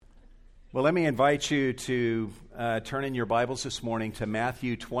Well, let me invite you to turn in your Bibles this morning to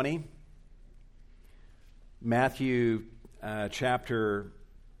Matthew 20. Matthew chapter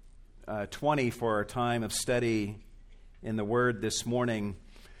 20 for our time of study in the Word this morning.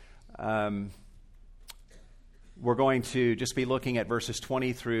 We're going to just be looking at verses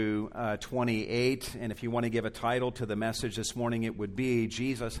 20 through 28. And if you want to give a title to the message this morning, it would be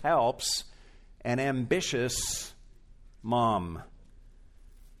Jesus Helps an Ambitious Mom.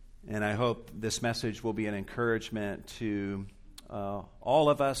 And I hope this message will be an encouragement to all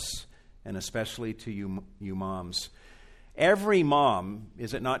of us, and especially to you moms. Every mom,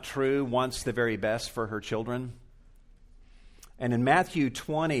 is it not true, wants the very best for her children? And in Matthew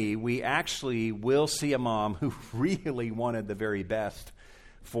 20, we actually will see a mom who really wanted the very best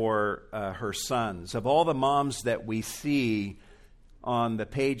for her sons. Of all the moms that we see on the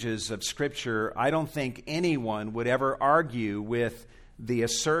pages of Scripture, I don't think anyone would ever argue with the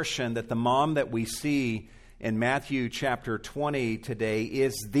assertion that the mom that we see in Matthew chapter 20 today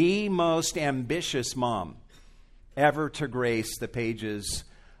is the most ambitious mom ever to grace the pages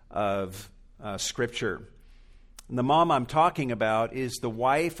of Scripture. And the mom I'm talking about is the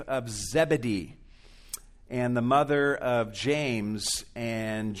wife of Zebedee and the mother of James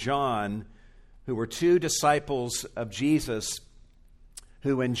and John, who were two disciples of Jesus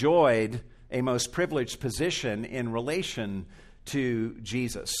who enjoyed a most privileged position in relation to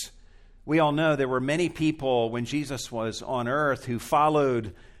Jesus. We all know there were many people when Jesus was on earth who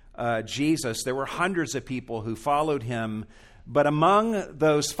followed Jesus. There were hundreds of people who followed him, but among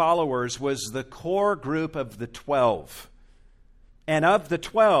those followers was the core group of the 12. And of the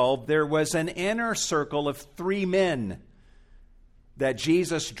 12, there was an inner circle of 3 men that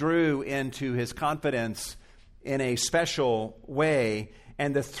Jesus drew into his confidence in a special way.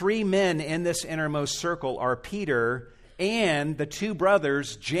 And the 3 men in this innermost circle are Peter and the 2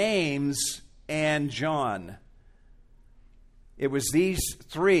 brothers, James and John. It was these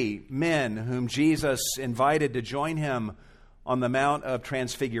 3 men whom Jesus invited to join him on the Mount of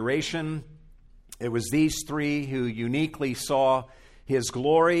Transfiguration. It was these 3 who uniquely saw his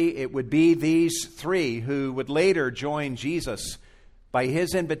glory. It would be these 3 who would later join Jesus by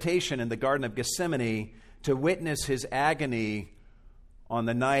his invitation in the Garden of Gethsemane to witness his agony on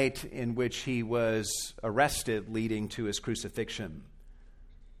the night in which he was arrested, leading to his crucifixion.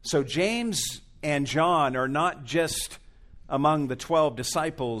 So James and John are not just among the 12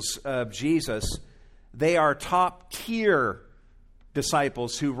 disciples of Jesus. They are top-tier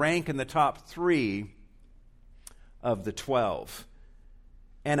disciples who rank in the top 3 of the 12.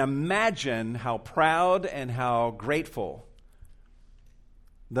 And imagine how proud and how grateful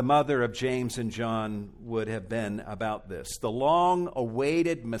the mother of James and John would have been about this. The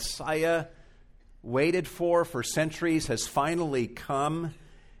long-awaited Messiah, waited for centuries, has finally come,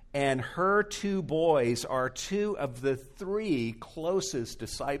 and her 2 boys are 2 of the 3 closest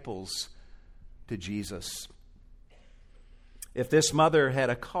disciples to Jesus. If this mother had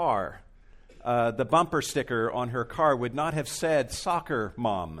a car, the bumper sticker on her car would not have said "Soccer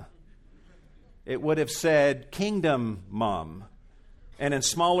Mom." It would have said "Kingdom Mom." And in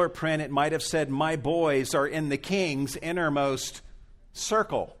smaller print, it might have said, "My boys are in the King's innermost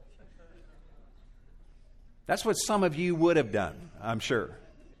circle." That's what some of you would have done, I'm sure,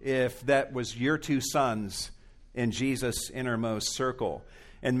 if that was your 2 sons in Jesus' innermost circle.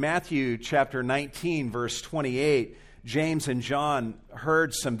 In Matthew chapter 19, verse 28, James and John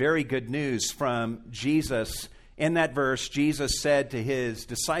heard some very good news from Jesus. In that verse, Jesus said to his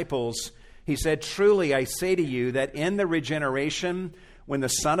disciples, he said, "Truly I say to you that in the regeneration, when the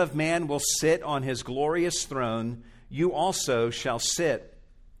Son of Man will sit on his glorious throne, you also shall sit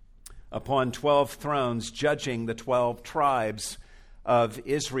upon 12 thrones, judging the 12 tribes of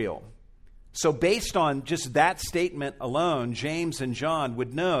Israel." So based on just that statement alone, James and John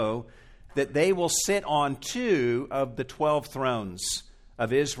would know that they will sit on 2 of the 12 thrones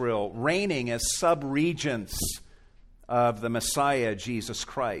of Israel, reigning as sub-regents of the Messiah, Jesus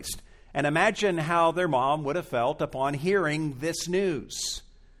Christ. And imagine how their mom would have felt upon hearing this news.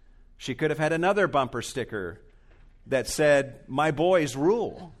 She could have had another bumper sticker that said, "My boys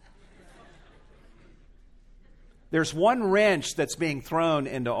rule." There's one wrench that's being thrown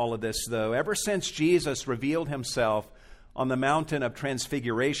into all of this, though. Ever since Jesus revealed himself on the mountain of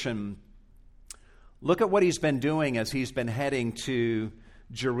Transfiguration, look at what he's been doing as he's been heading to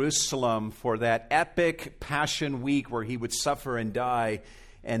Jerusalem for that epic Passion Week where he would suffer and die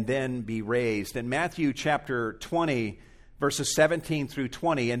and then be raised. In Matthew chapter 20, verses 17 through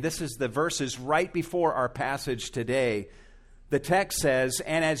 20, and this is the verses right before our passage today, the text says,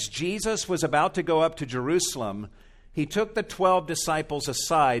 "And as Jesus was about to go up to Jerusalem, he took the 12 disciples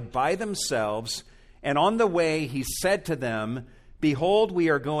aside by themselves, and on the way he said to them, "Behold, we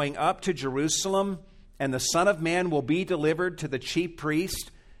are going up to Jerusalem, and the Son of Man will be delivered to the chief priests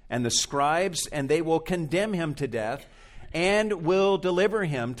and the scribes, and they will condemn him to death, and will deliver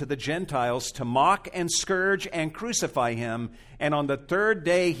him to the Gentiles to mock and scourge and crucify him, and on the third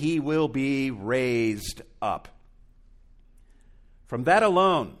day he will be raised up." From that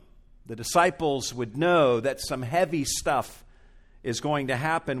alone, the disciples would know that some heavy stuff is going to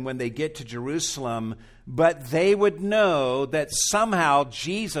happen when they get to Jerusalem, but they would know that somehow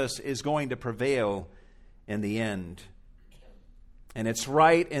Jesus is going to prevail in the end. And it's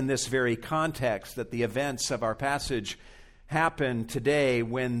right in this very context that the events of our passage happen today,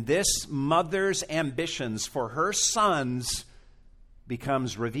 when this mother's ambitions for her sons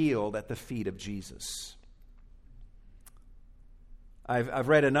becomes revealed at the feet of Jesus. I've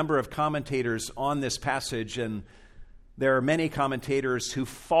read a number of commentators on this passage, and there are many commentators who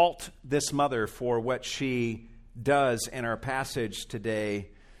fault this mother for what she does in our passage today.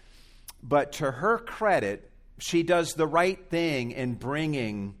 But to her credit, she does the right thing in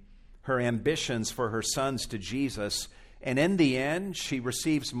bringing her ambitions for her sons to Jesus. And in the end, she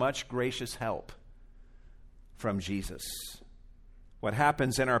receives much gracious help from Jesus. What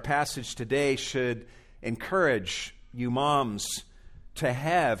happens in our passage today should encourage you moms to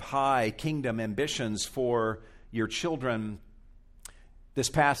have high kingdom ambitions for your children. This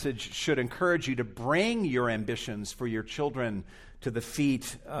passage should encourage you to bring your ambitions for your children to the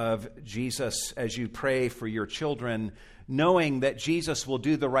feet of Jesus as you pray for your children, knowing that Jesus will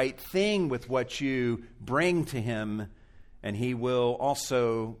do the right thing with what you bring to him, and he will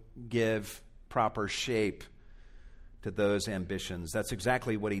also give proper shape to those ambitions. That's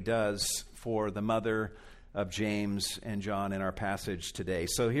exactly what he does for the mother of James and John in our passage today.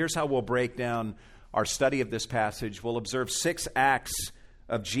 So here's how we'll break down our study of this passage. We'll observe 6 acts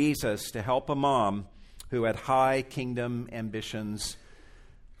of Jesus to help a mom who had high kingdom ambitions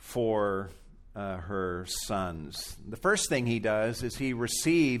for her sons. The first thing he does is he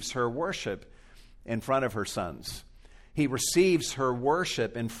receives her worship in front of her sons. He receives her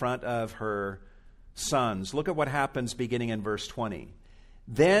worship in front of her sons. Look at what happens beginning in verse 20.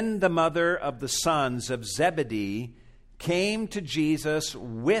 Then the mother of the sons of Zebedee came to Jesus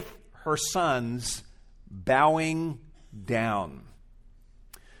with her sons, bowing down.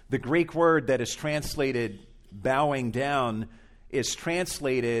 The Greek word that is translated bowing down is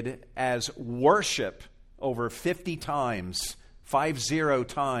translated as worship over 50 times, 50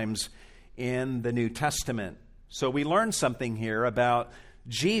 times in the New Testament. So we learn something here about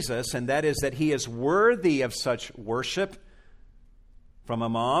Jesus, and that is that he is worthy of such worship from a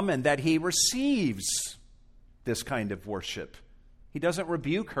mom, and that he receives this kind of worship. He doesn't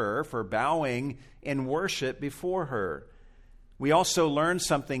rebuke her for bowing in worship before her. We also learn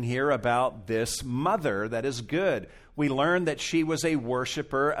something here about this mother that is good. We learn that she was a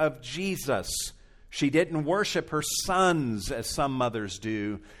worshiper of Jesus. She didn't worship her sons as some mothers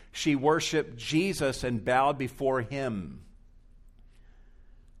do. She worshiped Jesus and bowed before him.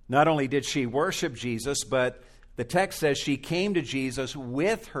 Not only did she worship Jesus, but the text says she came to Jesus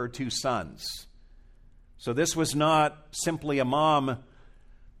with her 2 sons. So this was not simply a mom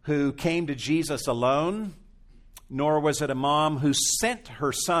who came to Jesus alone, nor was it a mom who sent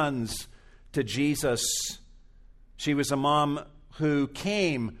her sons to Jesus. She was a mom who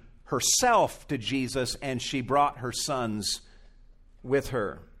came herself to Jesus, and she brought her sons with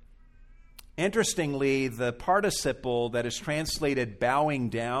her. Interestingly, the participle that is translated bowing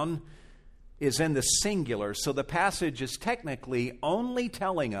down is in the singular. So the passage is technically only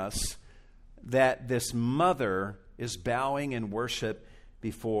telling us that this mother is bowing in worship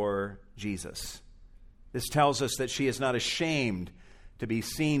before Jesus. This tells us that she is not ashamed to be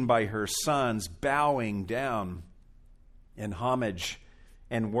seen by her sons bowing down in homage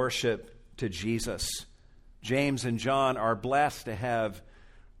and worship to Jesus. James and John are blessed to have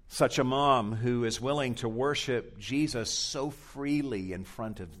such a mom who is willing to worship Jesus so freely in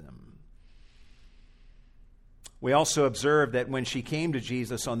front of them. We also observe that when she came to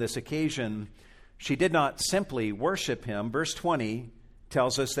Jesus on this occasion, she did not simply worship him. Verse 20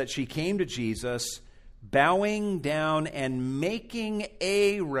 tells us that she came to Jesus bowing down and making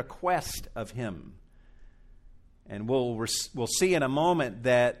a request of him. And we'll see in a moment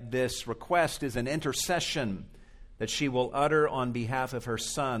that this request is an intercession that she will utter on behalf of her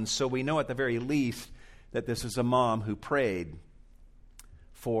son. So we know at the very least that this is a mom who prayed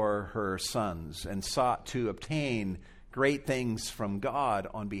for her sons and sought to obtain great things from God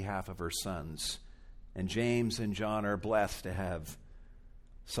on behalf of her sons. And James and John are blessed to have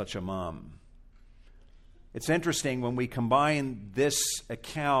such a mom. It's interesting when we combine this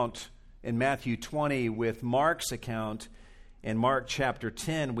account in Matthew 20 with Mark's account in Mark chapter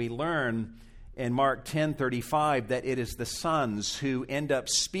 10, we learn in Mark 10:35 that it is the sons who end up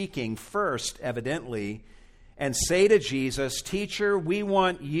speaking first, evidently, and say to Jesus, "Teacher, we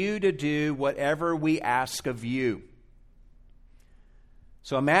want you to do whatever we ask of you."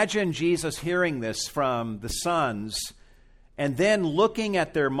 So imagine Jesus hearing this from the sons and then looking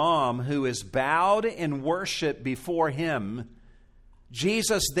at their mom who is bowed in worship before him.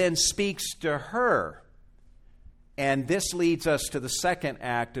 Jesus then speaks to her. And this leads us to the second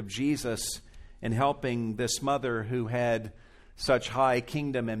act of Jesus in helping this mother who had such high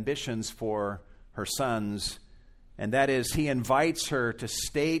kingdom ambitions for her sons. And that is, he invites her to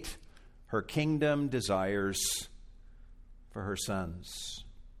state her kingdom desires for her sons.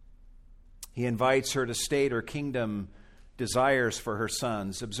 He invites her to state her kingdom desires for her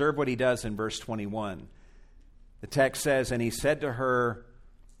sons. Observe what he does in verse 21. The text says, "And he said to her,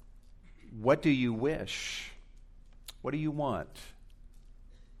 'What do you wish? What do you want?'"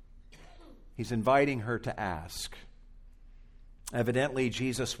 He's inviting her to ask. Evidently,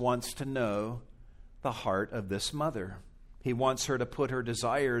 Jesus wants to know the heart of this mother. He wants her to put her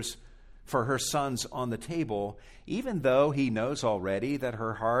desires for her sons on the table, even though he knows already that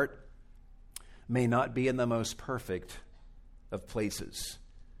her heart may not be in the most perfect of places.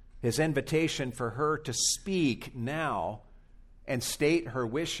 His invitation for her to speak now and state her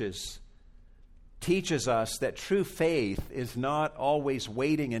wishes teaches us that true faith is not always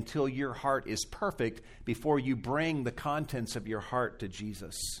waiting until your heart is perfect before you bring the contents of your heart to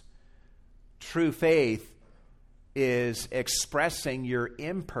Jesus. True faith is expressing your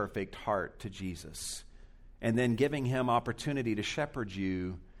imperfect heart to Jesus and then giving him opportunity to shepherd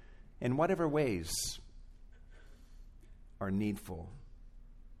you in whatever ways are needful.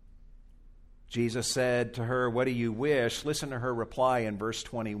 Jesus said to her, "What do you wish?" Listen to her reply in verse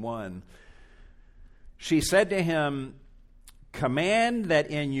 21. She said to him, "Command that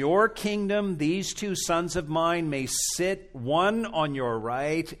in your kingdom these two sons of mine may sit, one on your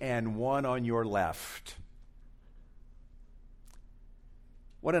right and one on your left."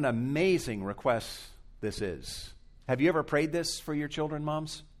 What an amazing request this is. Have you ever prayed this for your children,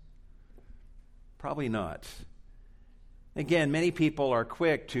 moms? Probably not. Again, many people are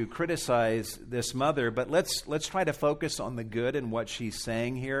quick to criticize this mother, but let's try to focus on the good in what she's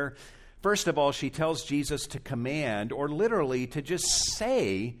saying here. First of all, she tells Jesus to command, or literally to just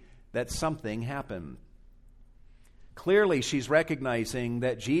say that something happened. Clearly, she's recognizing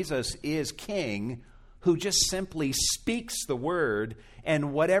that Jesus is king who just simply speaks the word,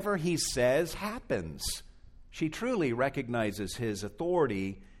 and whatever he says happens. She truly recognizes his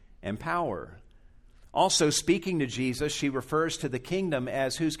authority and power. Also, speaking to Jesus, she refers to the kingdom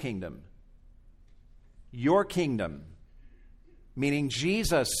as whose kingdom? Your kingdom, meaning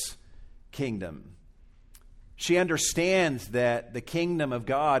Jesus' kingdom. She understands that the kingdom of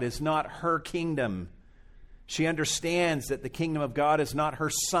God is not her kingdom. She understands that the kingdom of God is not her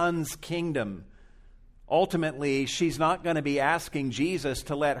son's kingdom. Ultimately, she's not going to be asking Jesus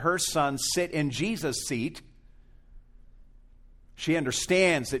to let her son sit in Jesus' seat. She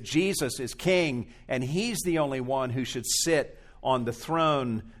understands that Jesus is king and he's the only one who should sit on the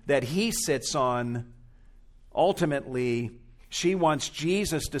throne that he sits on. Ultimately, she wants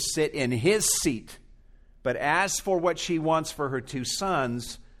Jesus to sit in his seat. But as for what she wants for her two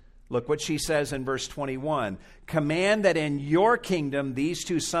sons, look what she says in verse 21. "Command that in your kingdom these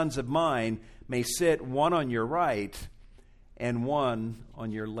two sons of mine may sit, one on your right and one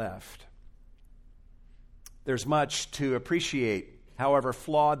on your left." There's much to appreciate, however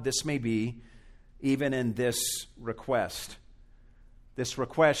flawed this may be, even in this request. This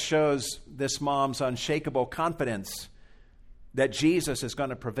request shows this mom's unshakable confidence that Jesus is going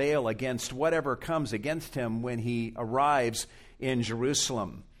to prevail against whatever comes against him when he arrives in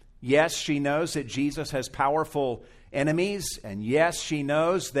Jerusalem. Yes, she knows that Jesus has powerful enemies, and yes, she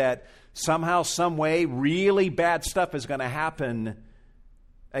knows that somehow, some way, really bad stuff is going to happen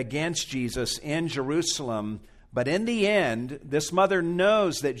against Jesus in Jerusalem. But in the end, this mother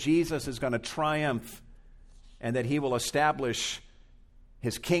knows that Jesus is going to triumph and that he will establish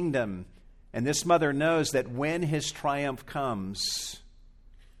his kingdom. And this mother knows that when his triumph comes,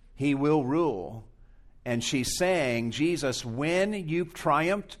 he will rule. And she's saying, Jesus, when you've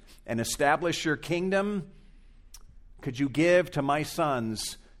triumphed and established your kingdom, could you give to my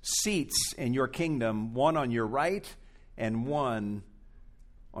sons seats in your kingdom, one on your right and one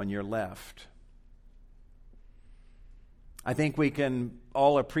on your left? I think we can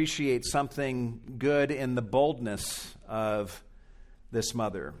all appreciate something good in the boldness of this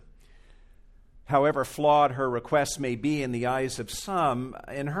mother. however flawed her request may be in the eyes of some,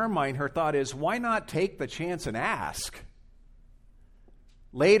 in her mind, her thought is, why not take the chance and ask?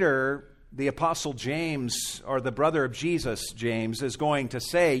 Later, the Apostle James, or the brother of Jesus, James, is going to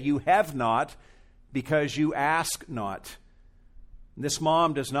say, you have not because you ask not. This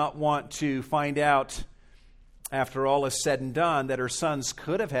mom does not want to find out, after all is said and done, that her sons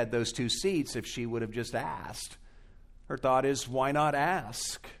could have had those 2 seats if she would have just asked. Her thought is, why not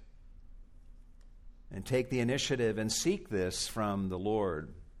ask? And take the initiative and seek this from the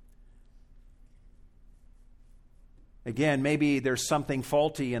Lord. Again, maybe there's something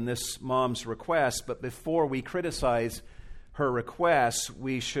faulty in this mom's request, but before we criticize her request,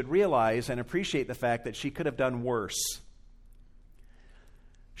 we should realize and appreciate the fact that she could have done worse.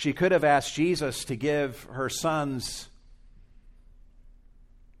 She could have asked Jesus to give her sons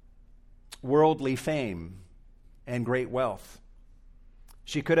worldly fame and great wealth.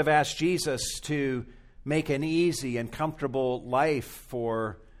 She could have asked Jesus to make an easy and comfortable life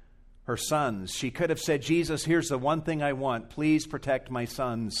for her sons. She could have said, Jesus, here's the one thing I want. Please protect my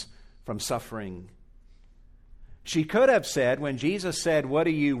sons from suffering. She could have said, when Jesus said, what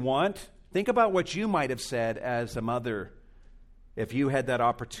do you want? Think about what you might have said as a mother if you had that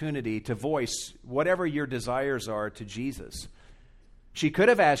opportunity to voice whatever your desires are to Jesus. She could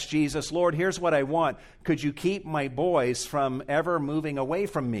have asked Jesus, Lord, here's what I want. Could you keep my boys from ever moving away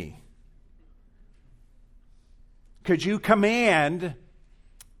from me? Could you command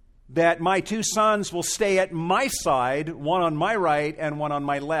that my 2 sons will stay at my side, one on my right and one on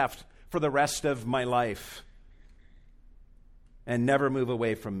my left, for the rest of my life, and never move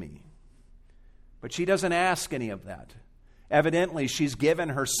away from me? But she doesn't ask any of that. Evidently, she's given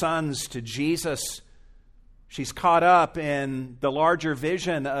her sons to Jesus. She's caught up in the larger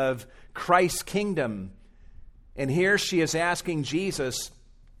vision of Christ's kingdom. And here she is asking Jesus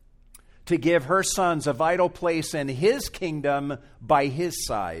to give her sons a vital place in his kingdom by his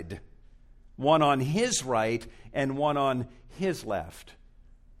side, one on his right and one on his left.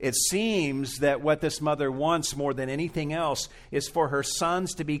 It seems that what this mother wants more than anything else is for her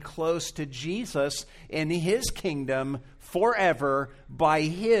sons to be close to Jesus in his kingdom forever by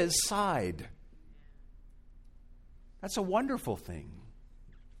his side. That's a wonderful thing.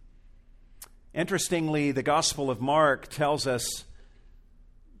 Interestingly, the Gospel of Mark tells us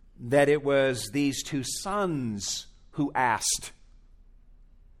that it was these 2 sons who asked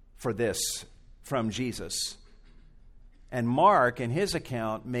for this from Jesus. And Mark, in his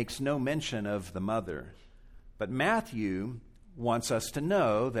account, makes no mention of the mother. But Matthew wants us to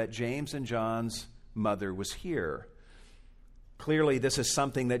know that James and John's mother was here. Clearly, this is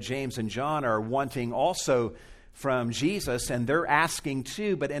something that James and John are wanting also from Jesus, and they're asking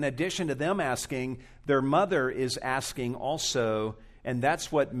too. But in addition to them asking, their mother is asking also. And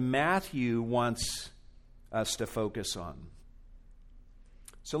that's what Matthew wants us to focus on.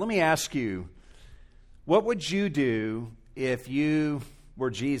 So let me ask you, what would you do if you were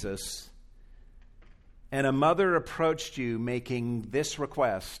Jesus and a mother approached you making this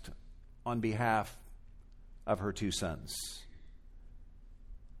request on behalf of her 2 sons?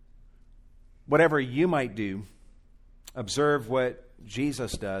 Whatever you might do, observe what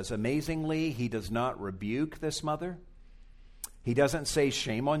Jesus does. Amazingly, he does not rebuke this mother. He doesn't say,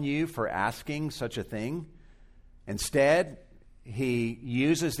 shame on you for asking such a thing. Instead, he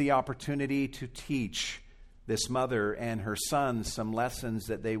uses the opportunity to teach this mother and her sons some lessons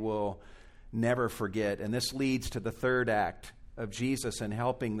that they will never forget. And this leads to the third act of Jesus in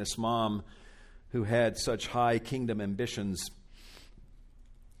helping this mom who had such high kingdom ambitions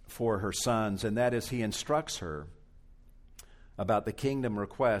for her sons. And that is, he instructs her about the kingdom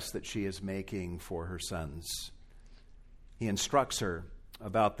request that she is making for her sons. He instructs her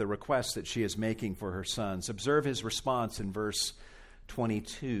about the request that she is making for her sons. Observe his response in verse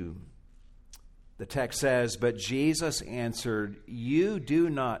 22. The text says, "But Jesus answered, 'You do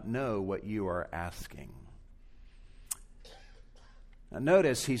not know what you are asking.'" Now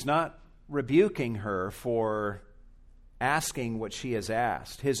notice, he's not rebuking her for asking what she has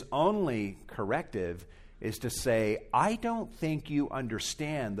asked. His only corrective is to say, "I don't think you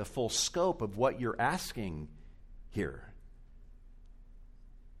understand the full scope of what you're asking here."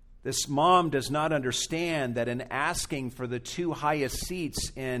 This mom does not understand that in asking for the 2 highest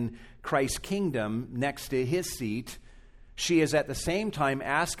seats in Christ's kingdom next to his seat, she is at the same time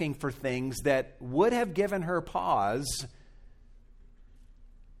asking for things that would have given her pause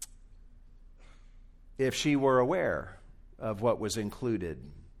if she were aware of what was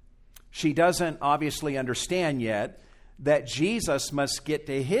included. She doesn't obviously understand yet that Jesus must get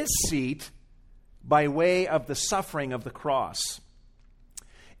to his seat by way of the suffering of the cross.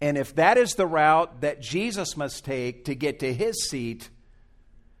 And if that is the route that Jesus must take to get to his seat,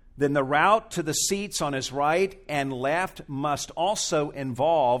 then the route to the seats on his right and left must also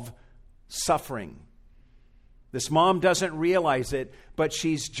involve suffering. This mom doesn't realize it, but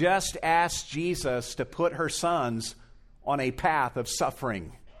she's just asked Jesus to put her sons on a path of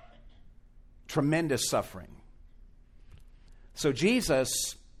suffering. Tremendous suffering. So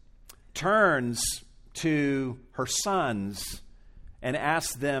Jesus turns to her sons and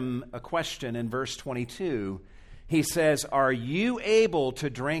asks them a question in verse 22. He says, "Are you able to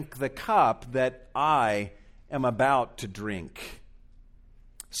drink the cup that I am about to drink?"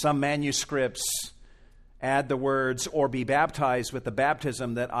 Some manuscripts add the words, "or be baptized with the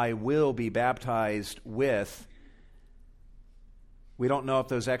baptism that I will be baptized with." We don't know if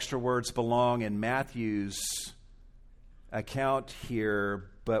those extra words belong in Matthew's account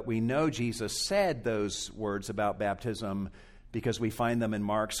here, but we know Jesus said those words about baptism because we find them in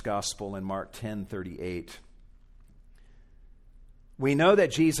Mark's Gospel in Mark 10:38. We know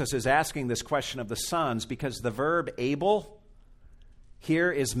that Jesus is asking this question of the sons because the verb able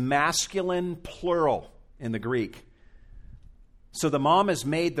here is masculine plural in the Greek. So the mom has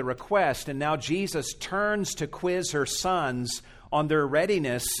made the request, and now Jesus turns to quiz her sons on their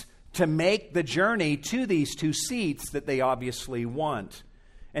readiness to make the journey to these two seats that they obviously want.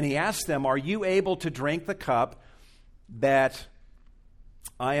 And he asks them, "Are you able to drink the cup that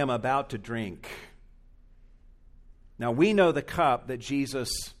I am about to drink?" Now, we know the cup that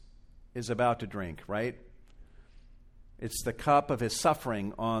Jesus is about to drink, right? It's the cup of his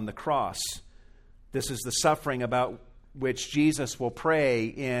suffering on the cross. This is the suffering about which Jesus will pray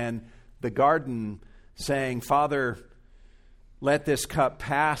in the garden, saying, "Father, let this cup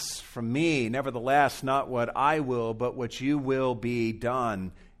pass from me. Nevertheless, not what I will, but what you will be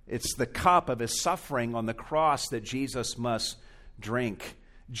done." It's the cup of his suffering on the cross that Jesus must drink.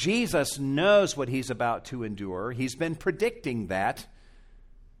 Jesus knows what he's about to endure. He's been predicting that.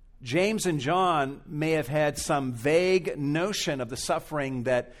 James and John may have had some vague notion of the suffering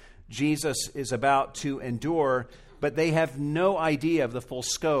that Jesus is about to endure, but they have no idea of the full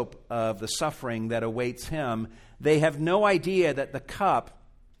scope of the suffering that awaits him. They have no idea that the cup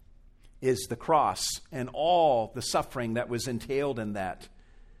is the cross and all the suffering that was entailed in that.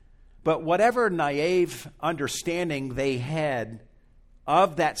 But whatever naive understanding they had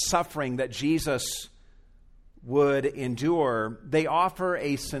of that suffering that Jesus would endure, they offer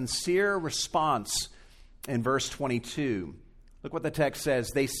a sincere response in verse 22. Look what the text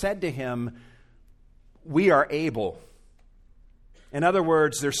says. They said to him, "We are able." In other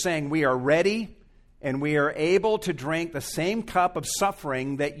words, they're saying we are ready and we are able to drink the same cup of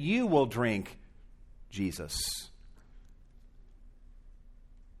suffering that you will drink, Jesus.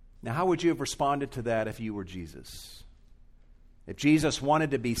 Now, how would you have responded to that if you were Jesus? If Jesus wanted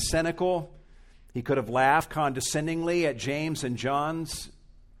to be cynical, he could have laughed condescendingly at James and John's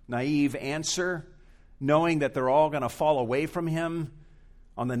naive answer, knowing that they're all going to fall away from him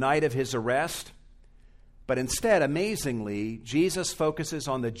on the night of his arrest. But instead, amazingly, Jesus focuses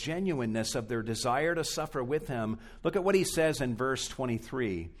on the genuineness of their desire to suffer with him. Look at what he says in verse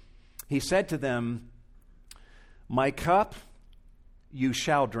 23. He said to them, "My cup you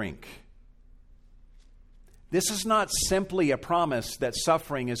shall drink." This is not simply a promise that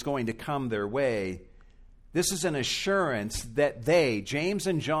suffering is going to come their way. This is an assurance that they, James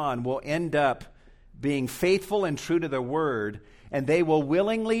and John, will end up being faithful and true to their word, and they will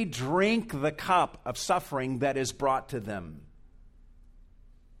willingly drink the cup of suffering that is brought to them.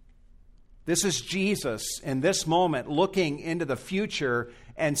 This is Jesus in this moment looking into the future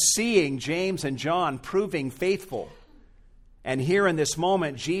and seeing James and John proving faithful. And here in this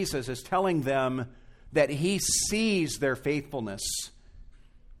moment, Jesus is telling them that he sees their faithfulness.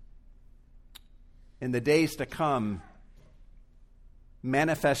 In the days to come,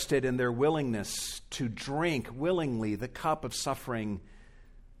 manifested in their willingness to drink willingly the cup of suffering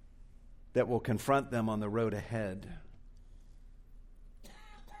that will confront them on the road ahead.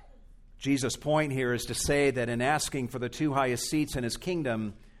 Jesus' point here is to say that in asking for the two highest seats in his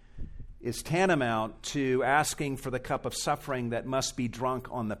kingdom is tantamount to asking for the cup of suffering that must be drunk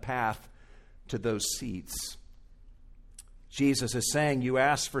on the path to those seats. Jesus is saying, you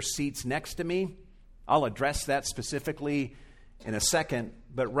ask for seats next to me. I'll address that specifically in a second,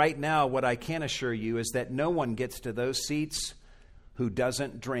 but right now what I can assure you is that no one gets to those seats who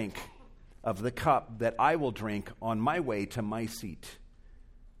doesn't drink of the cup that I will drink on my way to my seat.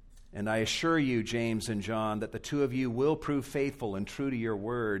 And I assure you, James and John, that the two of you will prove faithful and true to your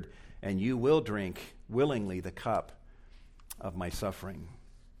word, and you will drink willingly the cup of my suffering.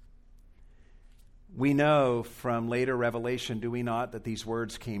 We know from later revelation, do we not, that these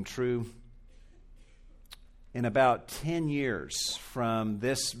words came true? In about 10 years from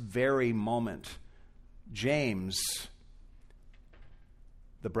this very moment, James,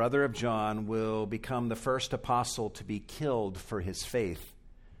 the brother of John, will become the first apostle to be killed for his faith.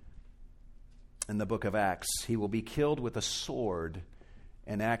 In the book of Acts, he will be killed with a sword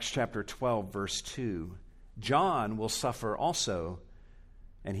in Acts chapter 12, verse 2. John will suffer also,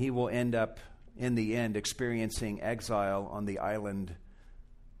 and he will end up, in the end, experiencing exile on the island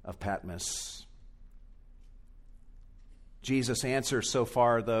of Patmos. Jesus' answer so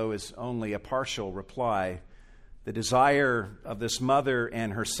far, though, is only a partial reply. The desire of this mother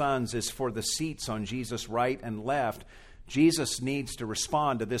and her sons is for the seats on Jesus' right and left. Jesus needs to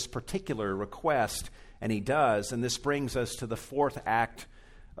respond to this particular request, and he does. And this brings us to the fourth act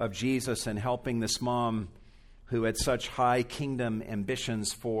of Jesus in helping this mom who had such high kingdom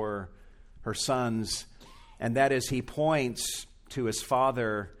ambitions for her sons. And that is, he points to his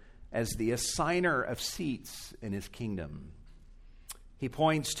Father as the assigner of seats in his kingdom. He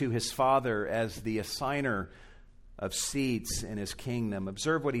points to his Father as the assigner of seats in his kingdom.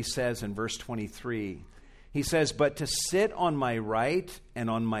 Observe what he says in verse 23. He says, "But to sit on my right and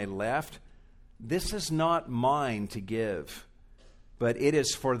on my left, this is not mine to give, but it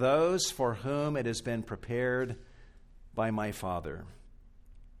is for those for whom it has been prepared by my Father."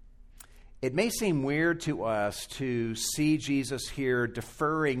 It may seem weird to us to see Jesus here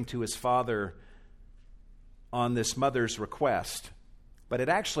deferring to his Father on this mother's request, but it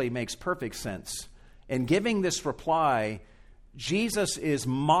actually makes perfect sense. In giving this reply, Jesus is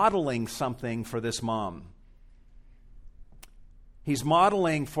modeling something for this mom. He's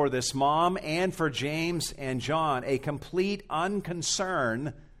modeling for this mom and for James and John a complete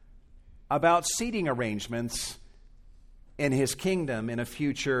unconcern about seating arrangements in his kingdom in a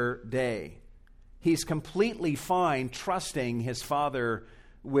future day. He's completely fine trusting his Father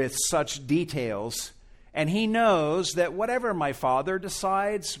with such details, and he knows that whatever my Father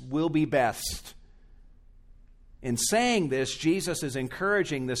decides will be best. In saying this, Jesus is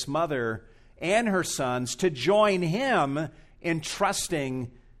encouraging this mother and her sons to join him in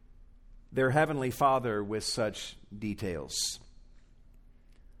trusting their heavenly Father with such details.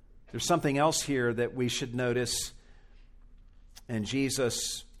 There's something else here that we should notice in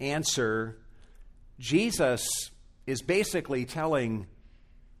Jesus' answer. Jesus is basically telling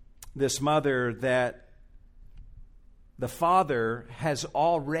this mother that the Father has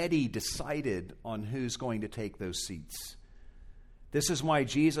already decided on who's going to take those seats. This is why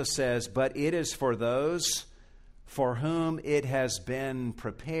Jesus says, "But it is for those for whom it has been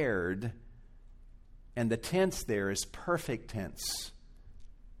prepared." And the tense there is perfect tense.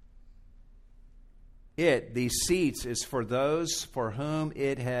 These seats, is for those for whom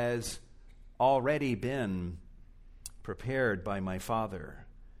it has already been prepared by my Father.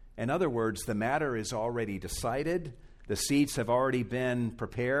 In other words, the matter is already decided. The seats have already been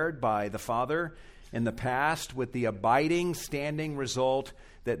prepared by the Father in the past, with the abiding, standing result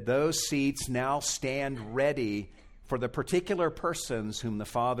that those seats now stand ready for the particular persons whom the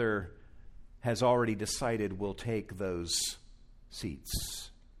Father has already decided will take those seats.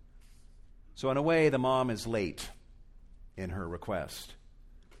 So in a way, the mom is late in her request.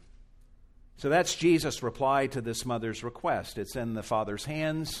 So that's Jesus' reply to this mother's request. It's in the Father's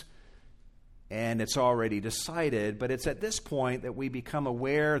hands, and it's already decided. But it's at this point that we become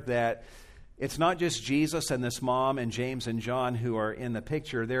aware that it's not just Jesus and this mom and James and John who are in the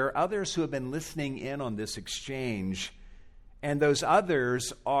picture. There are others who have been listening in on this exchange, and those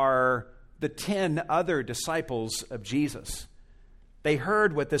others are the 10 other disciples of Jesus. They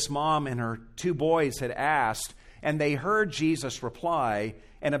heard what this mom and her 2 boys had asked, and they heard Jesus reply,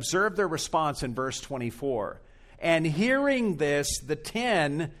 and observed their response in verse 24. And hearing this, the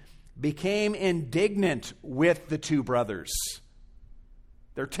 10 became indignant with the 2 brothers.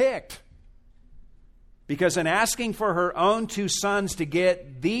 They're ticked. Because in asking for her own 2 sons to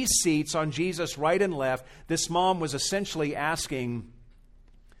get these seats on Jesus' right and left, this mom was essentially asking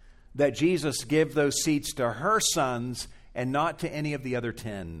that Jesus give those seats to her sons and not to any of the other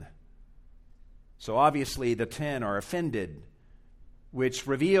 10. So obviously the 10 are offended, which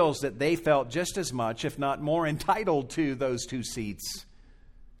reveals that they felt just as much, if not more, entitled to those 2 seats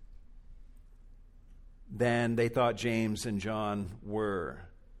than they thought James and John were.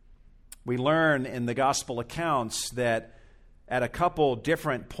 We learn in the gospel accounts that at a couple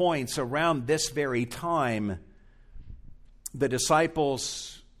different points around this very time, the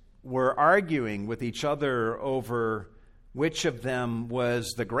disciples were arguing with each other over which of them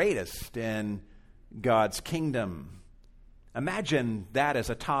was the greatest in God's kingdom. Imagine that as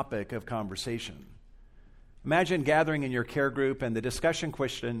a topic of conversation. Imagine gathering in your care group, and the discussion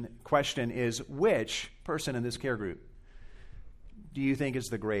question is, which person in this care group do you think is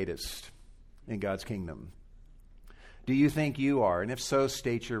the greatest in God's kingdom? Do you think you are? And if so,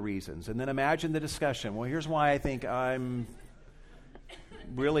 state your reasons. And then imagine the discussion. Well, here's why I think I'm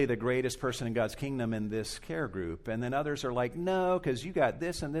really the greatest person in God's kingdom in this care group. And then others are like, no, because you got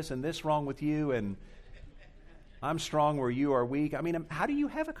this and this and this wrong with you, and I'm strong where you are weak. I mean, how do you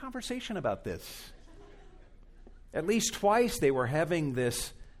have a conversation about this? At least twice they were having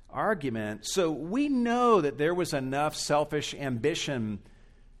this argument. So we know that there was enough selfish ambition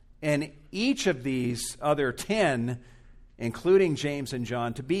in each of these other 10, including James and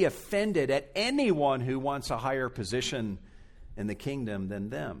John, to be offended at anyone who wants a higher position in the kingdom than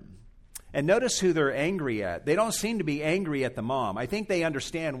them. And notice who they're angry at. They don't seem to be angry at the mom. I think they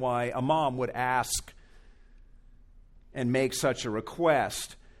understand why a mom would ask and make such a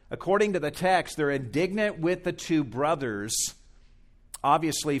request. According to the text, they're indignant with the two brothers,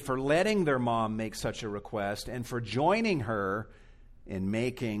 obviously for letting their mom make such a request and for joining her in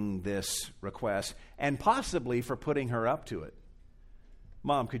making this request, and possibly for putting her up to it.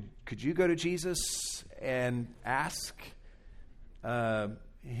 Mom, could you go to Jesus and ask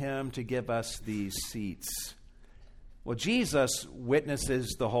him to give us these seats? Well, Jesus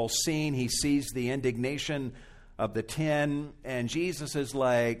witnesses the whole scene. He sees the indignation of the 10, and Jesus is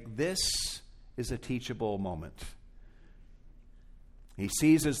like, this is a teachable moment. He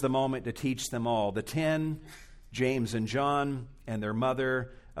seizes the moment to teach them all. The 10, James and John, and their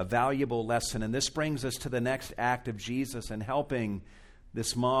mother, a valuable lesson. And this brings us to the next act of Jesus in helping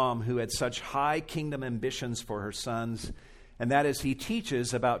this mom who had such high kingdom ambitions for her sons, and that is he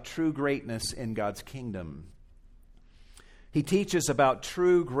teaches about true greatness in God's kingdom. He teaches about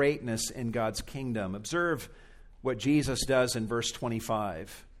true greatness in God's kingdom. Observe what Jesus does in verse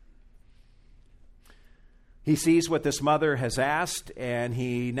 25. He sees what this mother has asked, and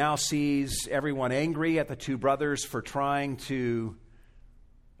he now sees everyone angry at the two brothers for trying to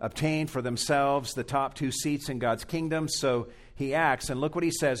obtain for themselves the top 2 seats in God's kingdom. So he acts, and look what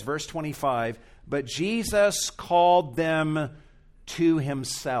he says, verse 25, but Jesus called them to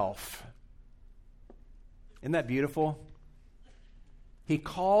himself. Isn't that beautiful? He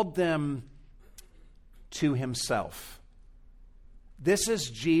called them to himself. This is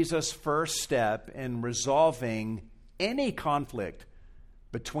Jesus' first step in resolving any conflict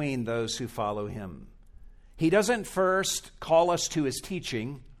between those who follow him. He doesn't first call us to his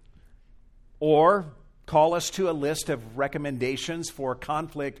teaching or call us to a list of recommendations for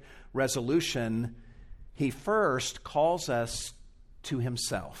conflict resolution. He first calls us to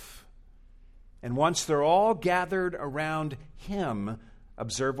himself. And once they're all gathered around him,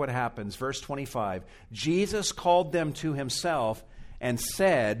 observe what happens. Verse 25, Jesus called them to himself and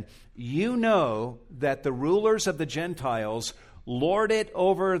said, you know that the rulers of the Gentiles lord it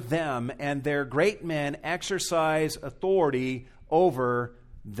over them, and their great men exercise authority over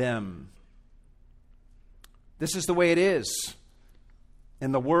them. This is the way it is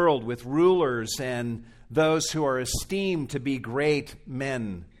in the world with rulers and those who are esteemed to be great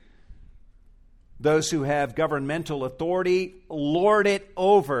men. Those who have governmental authority lord it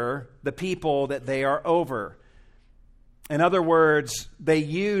over the people that they are over. In other words, they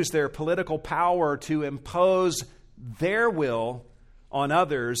use their political power to impose their will on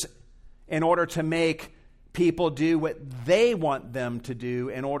others in order to make people do what they want them to do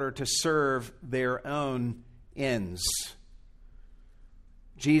in order to serve their own ends.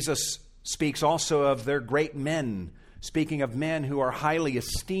 Jesus speaks also of their great men, speaking of men who are highly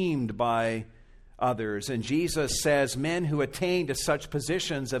esteemed by others. And Jesus says men who attain to such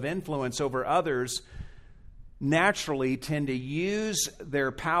positions of influence over others naturally tend to use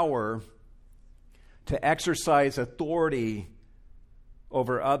their power to exercise authority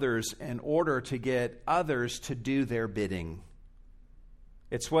over others in order to get others to do their bidding.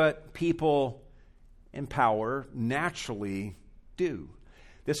 It's what people in power naturally do.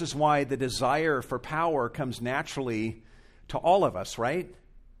 This is why the desire for power comes naturally to all of us, right?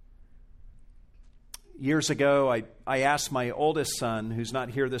 Years ago, I asked my oldest son, who's not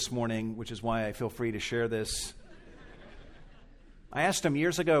here this morning, which is why I feel free to share this. I asked him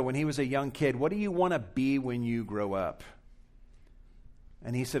years ago when he was a young kid, what do you want to be when you grow up?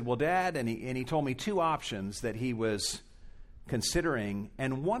 And he said, well, Dad, and he told me 2 options that he was considering,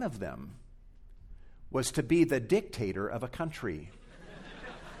 and one of them was to be the dictator of a country.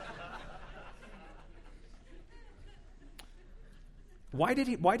 Why did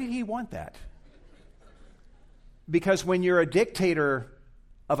he want that? Because when you're a dictator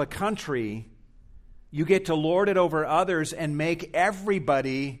of a country, you get to lord it over others and make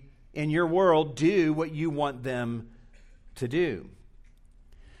everybody in your world do what you want them to do.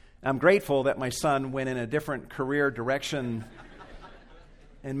 I'm grateful that my son went in a different career direction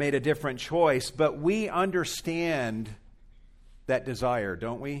and made a different choice, but we understand that desire,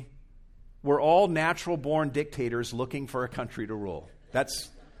 don't we? We're all natural-born dictators looking for a country to rule. That's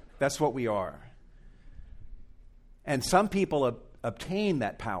what we are. And some people obtain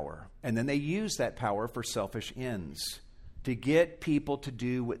that power, and then they use that power for selfish ends, to get people to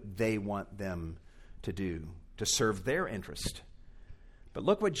do what they want them to do, to serve their interest. But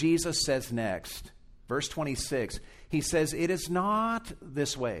look what Jesus says next. Verse 26, he says, it is not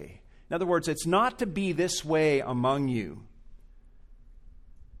this way. In other words, it's not to be this way among you.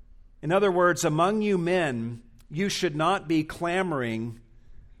 In other words, among you men, you should not be clamoring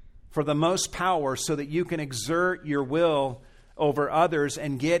for the most power so that you can exert your will over others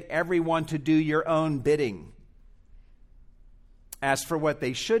and get everyone to do your own bidding. As for what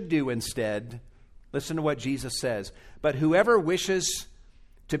they should do instead, listen to what Jesus says. But whoever wishes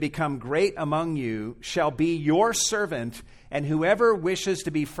to become great among you shall be your servant, and whoever wishes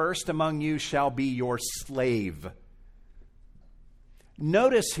to be first among you shall be your slave.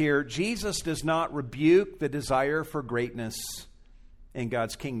 Notice here, Jesus does not rebuke the desire for greatness in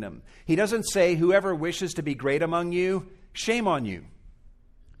God's kingdom. He doesn't say, whoever wishes to be great among you, shame on you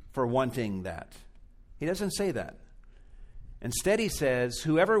for wanting that. He doesn't say that. Instead, he says,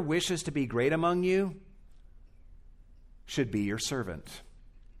 whoever wishes to be great among you should be your servant.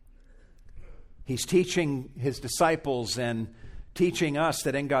 He's teaching his disciples and teaching us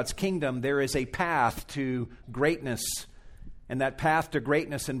that in God's kingdom there is a path to greatness. And that path to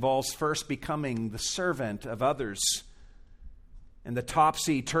greatness involves first becoming the servant of others. In the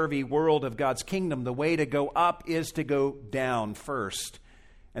topsy-turvy world of God's kingdom, the way to go up is to go down first.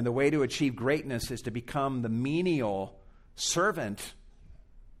 And the way to achieve greatness is to become the menial servant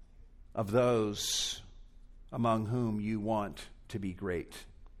of those among whom you want to be great.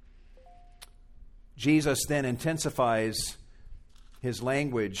 Jesus then intensifies his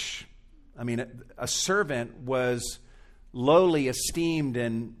language. I mean, a servant was lowly esteemed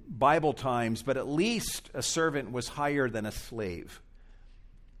in Bible times, but at least a servant was higher than a slave.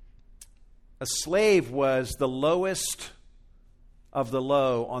 A slave was the lowest of the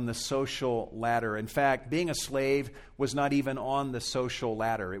low on the social ladder. In fact, being a slave was not even on the social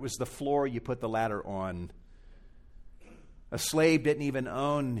ladder. It was the floor you put the ladder on. A slave didn't even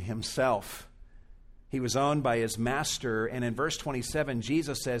own himself. He was owned by his master. And in verse 27,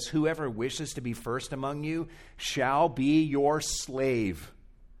 Jesus says, whoever wishes to be first among you shall be your slave.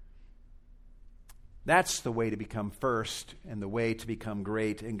 That's the way to become first and the way to become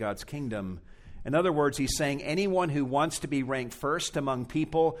great in God's kingdom. In other words, he's saying anyone who wants to be ranked first among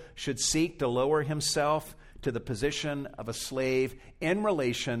people should seek to lower himself to the position of a slave in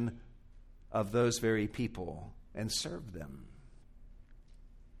relation of those very people and serve them.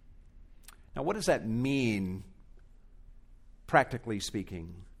 Now, what does that mean, practically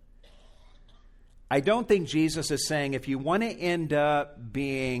speaking? I don't think Jesus is saying if you want to end up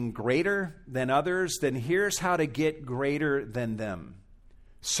being greater than others, then here's how to get greater than them.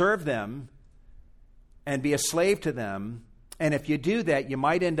 Serve them and be a slave to them. And if you do that, you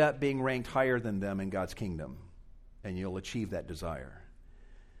might end up being ranked higher than them in God's kingdom. And you'll achieve that desire.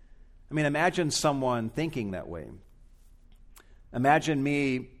 I mean, imagine someone thinking that way. Imagine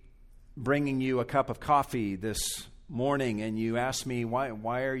me bringing you a cup of coffee this morning and you ask me,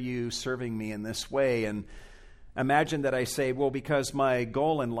 why are you serving me in this way? And imagine that I say, well, because my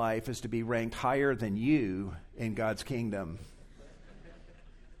goal in life is to be ranked higher than you in God's kingdom.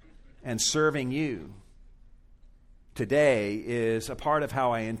 And serving you today is a part of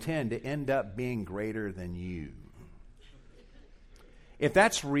how I intend to end up being greater than you. If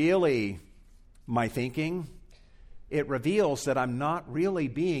that's really my thinking, it reveals that I'm not really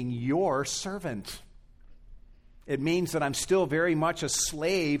being your servant. It means that I'm still very much a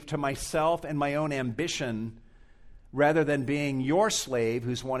slave to myself and my own ambition, rather than being your slave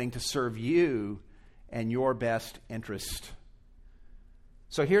who's wanting to serve you and your best interest.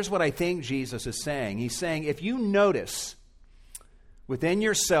 So here's what I think Jesus is saying. He's saying, if you notice within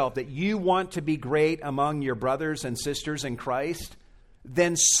yourself that you want to be great among your brothers and sisters in Christ,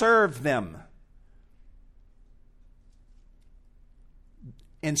 then serve them.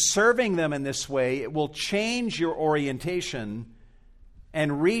 In serving them in this way, it will change your orientation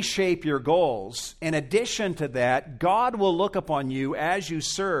and reshape your goals. In addition to that, God will look upon you as you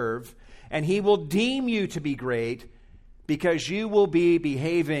serve, and He will deem you to be great because you will be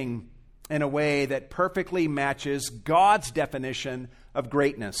behaving in a way that perfectly matches God's definition of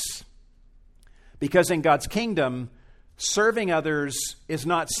greatness. Because in God's kingdom, Serving others is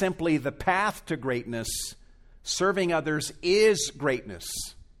not simply the path to greatness. Serving others is greatness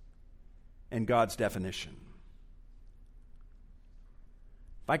in God's definition.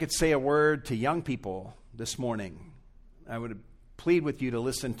 If I could say a word to young people this morning, I would plead with you to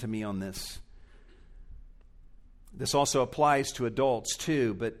listen to me on this. This also applies to adults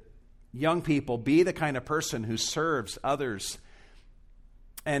too, but young people, be the kind of person who serves others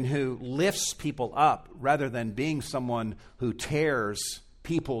and who lifts people up rather than being someone who tears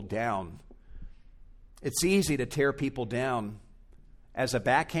people down. It's easy to tear people down as a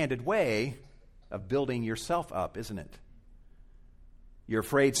backhanded way of building yourself up, isn't it? You're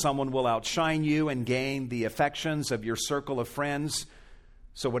afraid someone will outshine you and gain the affections of your circle of friends.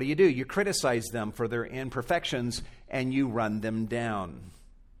 So what do? You criticize them for their imperfections and you run them down.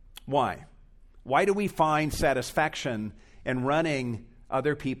 Why? Why do we find satisfaction in running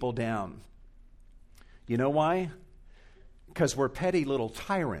other people down? You know why? Because we're petty little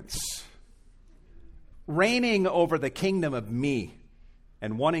tyrants, reigning over the kingdom of me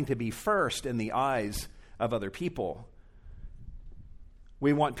and wanting to be first in the eyes of other people.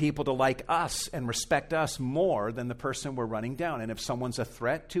 We want people to like us and respect us more than the person we're running down. And if someone's a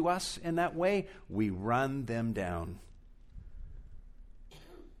threat to us in that way, we run them down.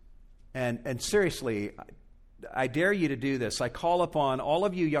 And seriously, I dare you to do this. I call upon all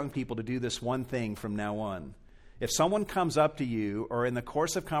of you young people to do this one thing from now on. If someone comes up to you or in the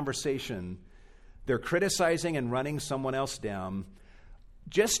course of conversation, they're criticizing and running someone else down,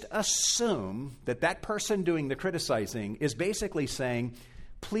 just assume that that person doing the criticizing is basically saying,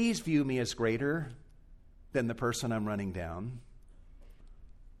 please view me as greater than the person I'm running down.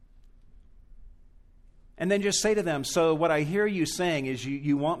 And then just say to them, so what I hear you saying is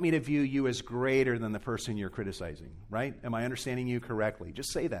you want me to view you as greater than the person you're criticizing, right? Am I understanding you correctly?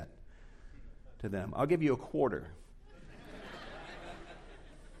 Just say that to them. I'll give you $0.25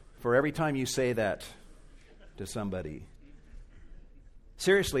 for every time you say that to somebody.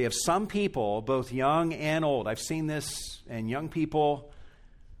 Seriously, if some people, both young and old, I've seen this in young people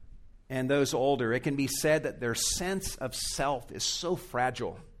and those older, it can be said that their sense of self is so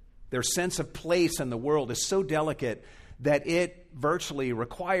fragile. Their sense of place in the world is so delicate that it virtually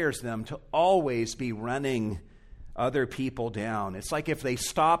requires them to always be running other people down. It's like if they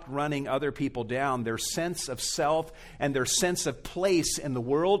stopped running other people down, their sense of self and their sense of place in the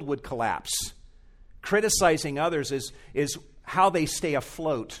world would collapse. Criticizing others is how they stay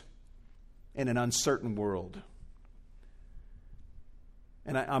afloat in an uncertain world.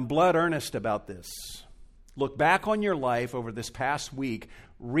 And I'm blood earnest about this. Look back on your life over this past week.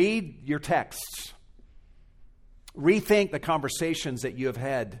 Read your texts. Rethink the conversations that you have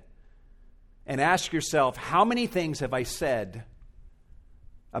had. And ask yourself, how many things have I said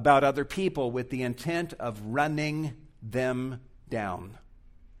about other people with the intent of running them down?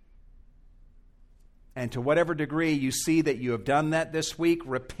 And to whatever degree you see that you have done that this week,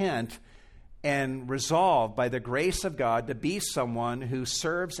 repent and resolve by the grace of God to be someone who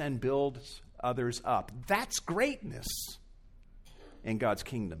serves and builds others up. That's greatness in God's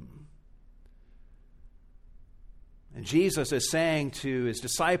kingdom. And Jesus is saying to his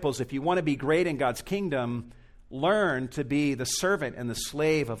disciples, if you want to be great in God's kingdom, learn to be the servant and the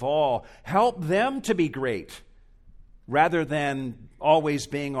slave of all. Help them to be great, rather than always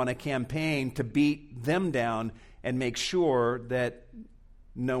being on a campaign to beat them down and make sure that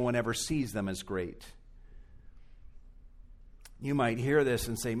no one ever sees them as great. You might hear this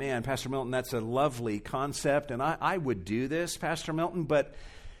and say, man, Pastor Milton, that's a lovely concept, and I would do this, Pastor Milton, but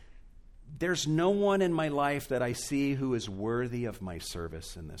there's no one in my life that I see who is worthy of my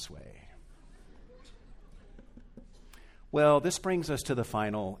service in this way. Well, this brings us to the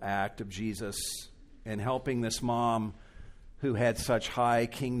final act of Jesus in helping this mom who had such high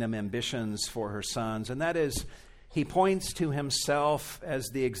kingdom ambitions for her sons, and that is, he points to himself as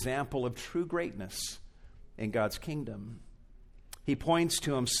the example of true greatness in God's kingdom. He points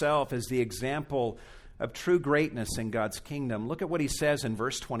to himself as the example of true greatness in God's kingdom. Look at what he says in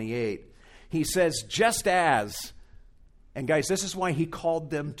verse 28. He says, just as, and guys, this is why he called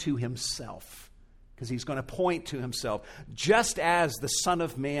them to himself, because he's going to point to himself. Just as the Son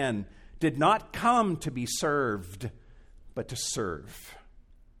of Man did not come to be served, but to serve.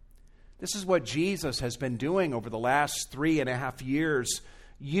 This is what Jesus has been doing over the last 3.5 years,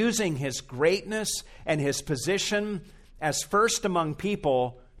 using his greatness and his position as first among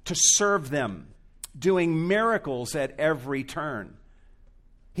people to serve them, doing miracles at every turn.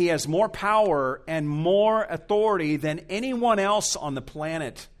 He has more power and more authority than anyone else on the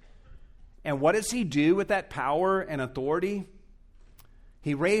planet. And what does he do with that power and authority?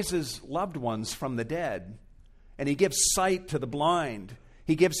 He raises loved ones from the dead. and he gives sight to the blind.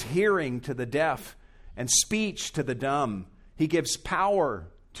 He gives hearing to the deaf and speech to the dumb. He gives power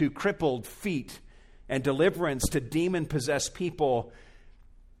to crippled feet and deliverance to demon-possessed people.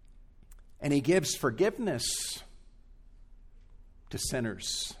 And he gives forgiveness to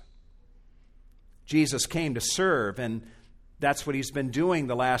sinners. Jesus came to serve, and that's what he's been doing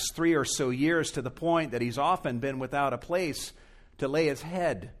the last 3 or so years, to the point that he's often been without a place to lay his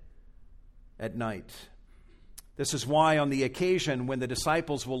head at night. This is why on the occasion when the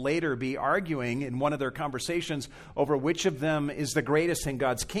disciples will later be arguing in one of their conversations over which of them is the greatest in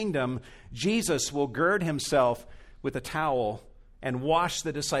God's kingdom, Jesus will gird himself with a towel and wash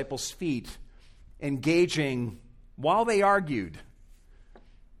the disciples' feet, engaging, while they argued,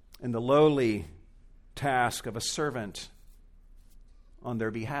 in the lowly task of a servant on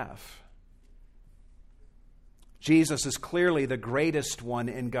their behalf. Jesus is clearly the greatest one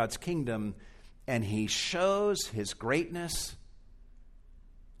in God's kingdom, and he shows his greatness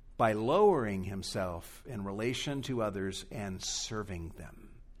by lowering himself in relation to others and serving them.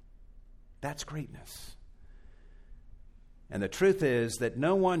 That's greatness. And the truth is that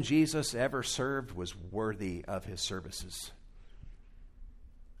no one Jesus ever served was worthy of his services.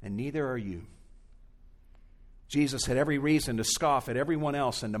 And neither are you. Jesus had every reason to scoff at everyone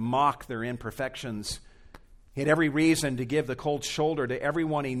else and to mock their imperfections. He had every reason to give the cold shoulder to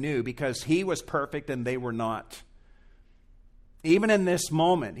everyone he knew because he was perfect and they were not. Even in this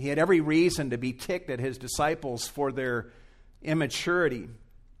moment, he had every reason to be ticked at his disciples for their immaturity.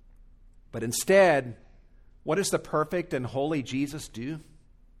 But instead, what does the perfect and holy Jesus do?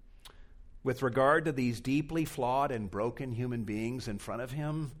 With regard to these deeply flawed and broken human beings in front of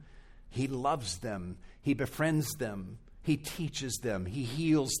him, he loves them, he befriends them, he teaches them, he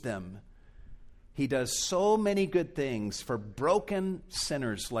heals them. He does so many good things for broken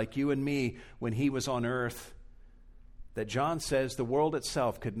sinners like you and me when he was on earth that John says the world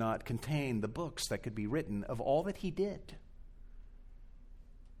itself could not contain the books that could be written of all that he did.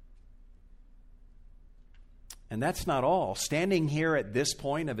 And that's not all. Standing here at this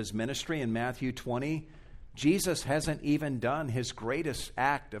point of his ministry in Matthew 20, Jesus hasn't even done his greatest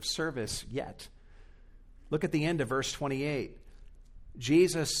act of service yet. Look at the end of verse 28.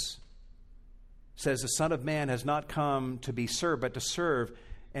 Jesus says the Son of Man has not come to be served, but to serve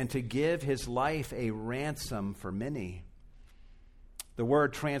and to give his life a ransom for many. The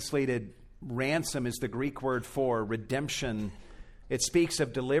word translated ransom is the Greek word for redemption. It speaks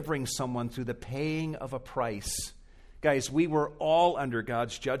of delivering someone through the paying of a price. Guys, we were all under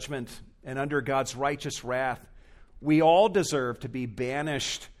God's judgment and under God's righteous wrath. We all deserve to be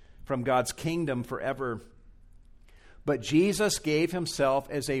banished from God's kingdom forever. But Jesus gave himself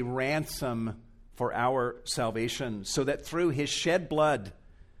as a ransom for our salvation, so that through his shed blood,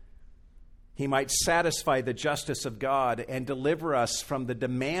 he might satisfy the justice of God and deliver us from the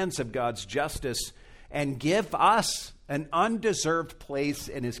demands of God's justice and give us an undeserved place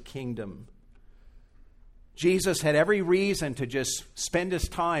in his kingdom. Jesus had every reason to just spend his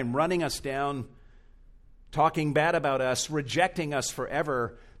time running us down, talking bad about us, rejecting us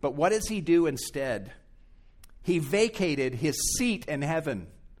forever. But what does he do instead? He vacated his seat in heaven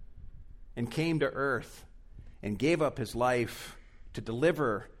and came to earth and gave up his life to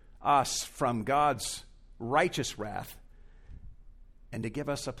deliver us from God's righteous wrath and to give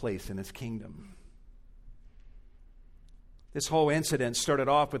us a place in his kingdom. This whole incident started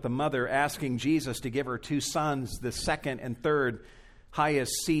off with the mother asking Jesus to give her 2 sons the second and third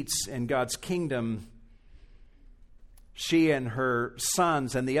highest seats in God's kingdom. She and her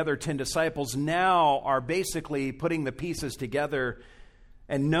sons and the other 10 disciples now are basically putting the pieces together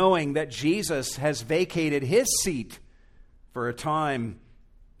and knowing that Jesus has vacated his seat for a time,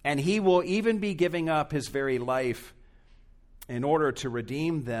 and he will even be giving up his very life in order to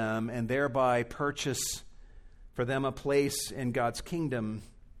redeem them and thereby purchase for them a place in God's kingdom.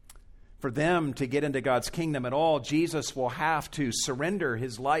 For them to get into God's kingdom at all, Jesus will have to surrender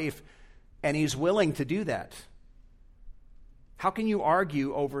his life, and he's willing to do that. How can you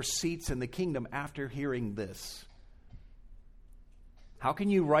argue over seats in the kingdom after hearing this? How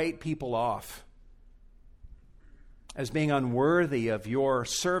can you write people off as being unworthy of your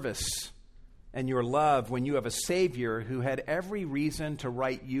service and your love when you have a Savior who had every reason to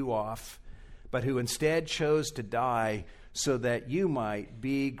write you off, but who instead chose to die so that you might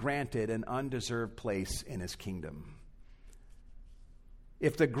be granted an undeserved place in his kingdom?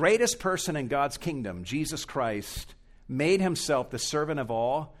 If the greatest person in God's kingdom, Jesus Christ, made himself the servant of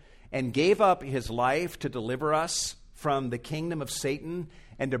all and gave up his life to deliver us from the kingdom of Satan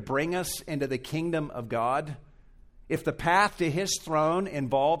and to bring us into the kingdom of God, if the path to his throne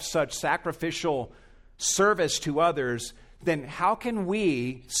involves such sacrificial service to others, then how can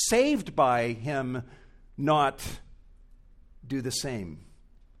we, saved by him, not do the same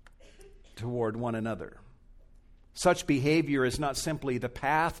toward one another? Such behavior is not simply the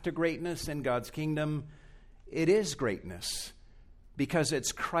path to greatness in God's kingdom. It is greatness because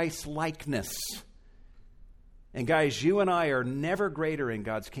it's Christ-likeness. And guys, you and I are never greater in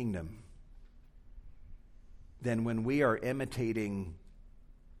God's kingdom than when we are imitating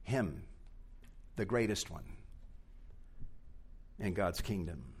him, the greatest one in God's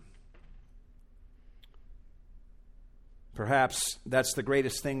kingdom. Perhaps that's the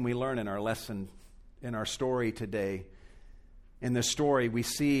greatest thing we learn in our lesson, in our story today. In this story, we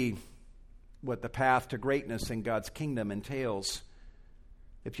see what the path to greatness in God's kingdom entails.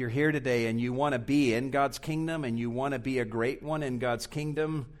 If you're here today and you want to be in God's kingdom and you want to be a great one in God's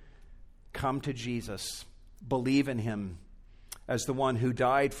kingdom, come to Jesus. Believe in him as the one who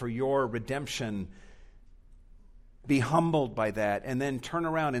died for your redemption. Be humbled by that, and then turn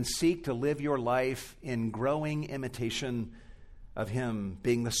around and seek to live your life in growing imitation of him,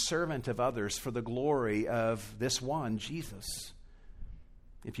 being the servant of others for the glory of this one, Jesus.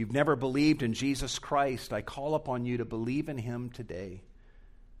 If you've never believed in Jesus Christ, I call upon you to believe in him today.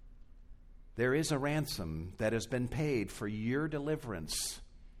 There is a ransom that has been paid for your deliverance.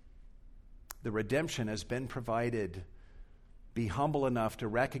 The redemption has been provided. Be humble enough to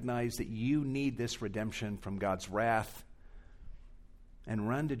recognize that you need this redemption from God's wrath and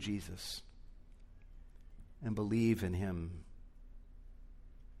run to Jesus and believe in him.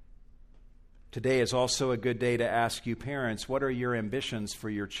 Today is also a good day to ask you parents, what are your ambitions for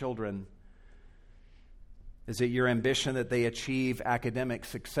your children? Is it your ambition that they achieve academic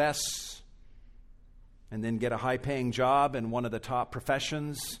success and then get a high-paying job in one of the top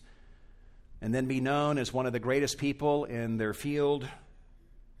professions and then be known as one of the greatest people in their field?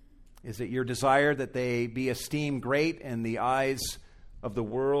 Is it your desire that they be esteemed great in the eyes of the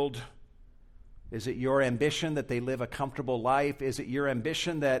world? Is it your ambition that they live a comfortable life? Is it your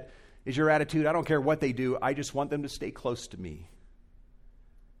ambition that is your attitude, I don't care what they do, I just want them to stay close to me?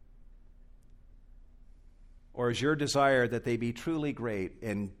 Or is your desire that they be truly great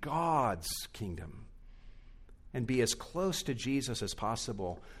in God's kingdom and be as close to Jesus as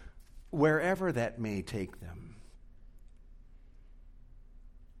possible, wherever that may take them?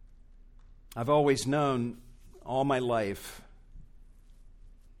 I've always known all my life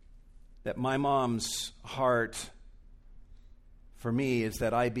that my mom's heart for me is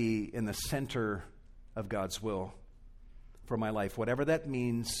that I be in the center of God's will for my life, whatever that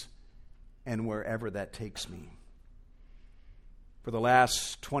means and wherever that takes me. For the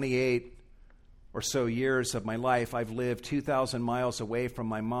last 28 or so years of my life, I've lived 2,000 miles away from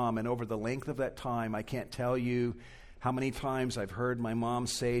my mom, and over the length of that time, I can't tell you how many times I've heard my mom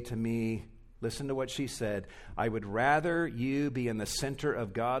say to me, listen to what she said, I would rather you be in the center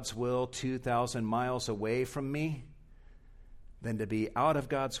of God's will 2,000 miles away from me than to be out of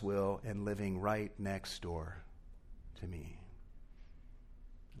God's will and living right next door to me.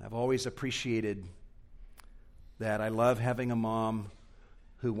 I've always appreciated that. I love having a mom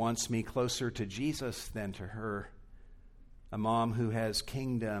who wants me closer to Jesus than to her, a mom who has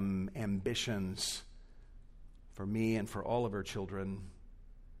kingdom ambitions for me and for all of her children.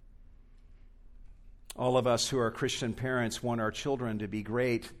 All of us who are Christian parents want our children to be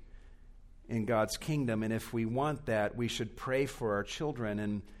great in God's kingdom, and if we want that, we should pray for our children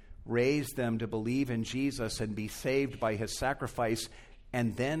and raise them to believe in Jesus and be saved by his sacrifice,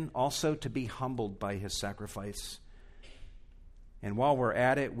 and then also to be humbled by his sacrifice. And while we're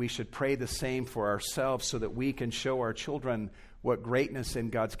at it, we should pray the same for ourselves so that we can show our children what greatness in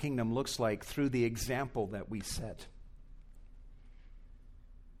God's kingdom looks like through the example that we set.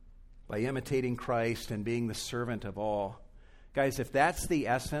 By imitating Christ and being the servant of all. Guys, if that's the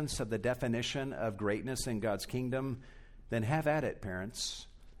essence of the definition of greatness in God's kingdom, then have at it, parents.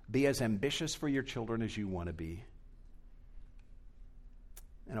 Be as ambitious for your children as you want to be.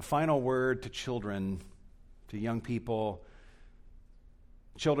 And a final word to children, to young people.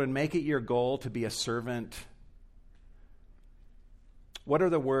 Children, make it your goal to be a servant. What are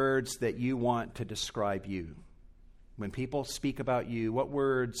the words that you want to describe you? When people speak about you, what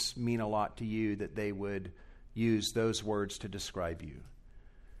words mean a lot to you that they would use those words to describe you?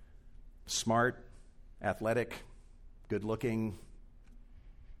 Smart, athletic, good-looking.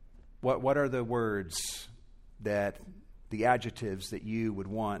 What are the words that, the adjectives that you would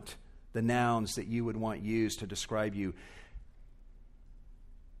want, the nouns that you would want used to describe you?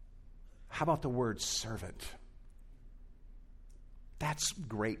 How about the word servant? That's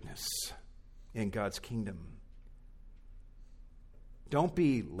greatness in God's kingdom. Don't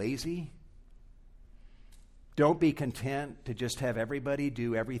be lazy. Don't be content to just have everybody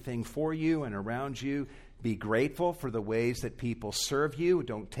do everything for you and around you. Be grateful for the ways that people serve you.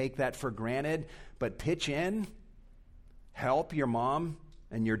 Don't take that for granted, but pitch in. Help your mom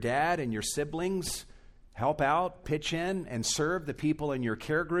and your dad and your siblings. Help out, pitch in, and serve the people in your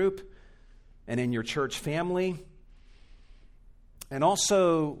care group and in your church family. And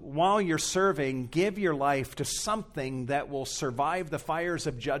also, while you're serving, give your life to something that will survive the fires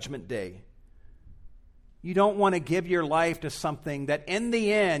of Judgment Day. You don't want to give your life to something that in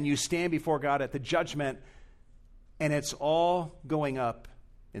the end you stand before God at the judgment and it's all going up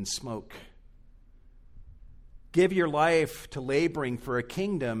in smoke. Give your life to laboring for a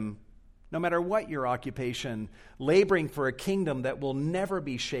kingdom, no matter what your occupation, laboring for a kingdom that will never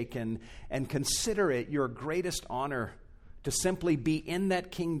be shaken, and consider it your greatest honor to simply be in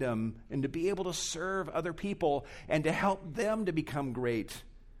that kingdom and to be able to serve other people and to help them to become great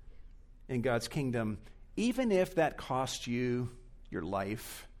in God's kingdom, even if that costs you your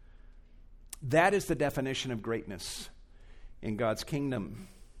life. That is the definition of greatness in God's kingdom.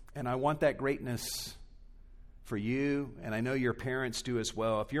 And I want that greatness for you, and I know your parents do as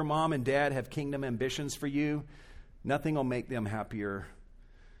well. If your mom and dad have kingdom ambitions for you, nothing will make them happier.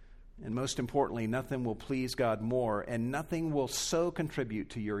 And most importantly, nothing will please God more, and nothing will so contribute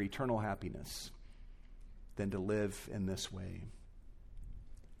to your eternal happiness than to live in this way.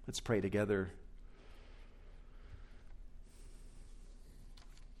 Let's pray together.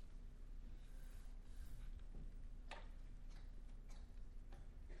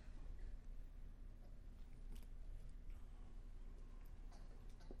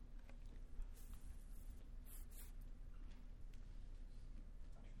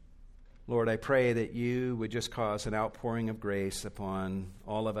 Lord, I pray that you would just cause an outpouring of grace upon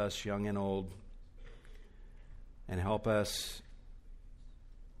all of us, young and old, and help us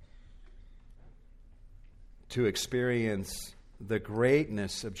to experience the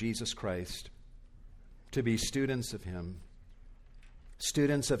greatness of Jesus Christ, to be students of him,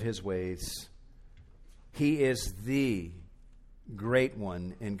 students of his ways. He is the great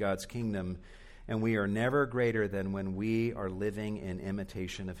one in God's kingdom, and we are never greater than when we are living in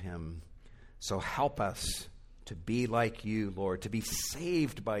imitation of him. So help us to be like you, Lord, to be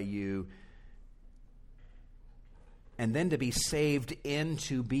saved by you, and then to be saved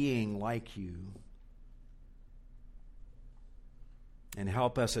into being like you. And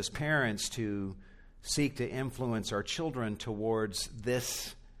help us as parents to seek to influence our children towards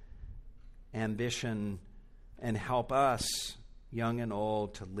this ambition, and help us, young and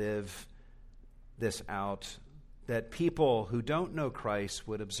old, to live this out, that people who don't know Christ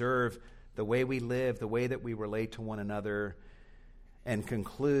would observe the way we live, the way that we relate to one another, and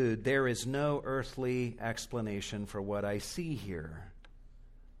conclude there is no earthly explanation for what I see here.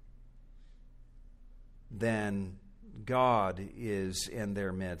 Then God is in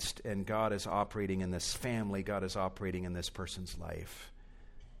their midst, and God is operating in this family, God is operating in this person's life.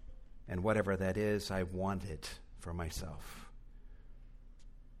 And whatever that is, I want it for myself.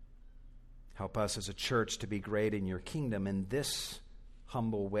 Help us as a church to be great in your kingdom in this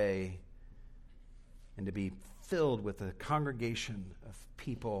humble way, and to be filled with a congregation of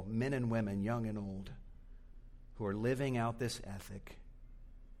people, men and women, young and old, who are living out this ethic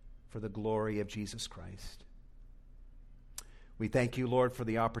for the glory of Jesus Christ. We thank you, Lord, for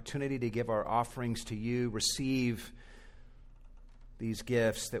the opportunity to give our offerings to you. Receive these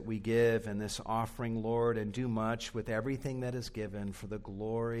gifts that we give in this offering, Lord, and do much with everything that is given for the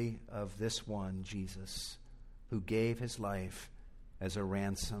glory of this one, Jesus, who gave his life as a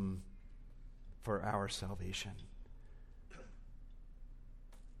ransom for our salvation.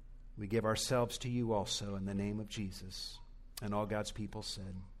 We give ourselves to you also in the name of Jesus. And all God's people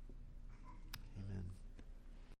said,